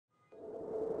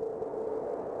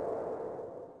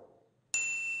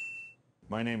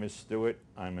My name is Stuart.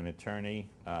 I'm an attorney.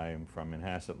 I'm from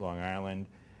Manhasset, Long Island,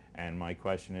 and my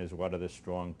question is, what are the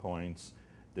strong points,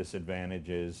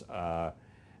 disadvantages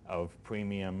of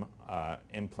premium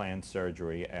implant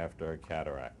surgery after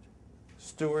cataract?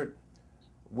 Stuart,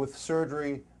 with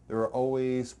surgery, there are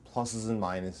always pluses and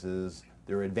minuses.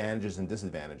 There are advantages and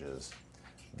disadvantages.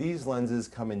 These lenses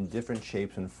come in different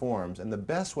shapes and forms, and the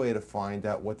best way to find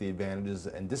out what the advantages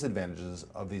and disadvantages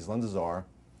of these lenses are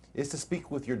is to speak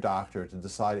with your doctor to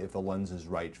decide if the lens is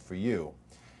right for you.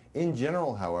 In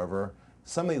general, however,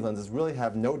 some of these lenses really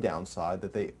have no downside,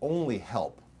 that they only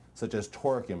help, such as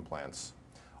toric implants.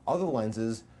 Other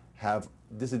lenses have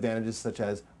disadvantages such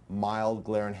as mild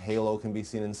glare and halo can be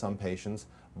seen in some patients,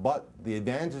 but the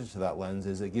advantage to that lens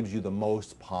is it gives you the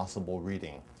most possible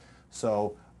reading.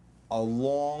 So a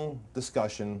long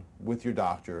discussion with your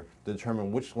doctor to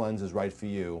determine which lens is right for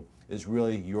you is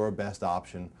really your best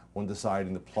option when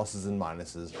deciding the pluses and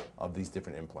minuses of these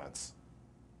different implants.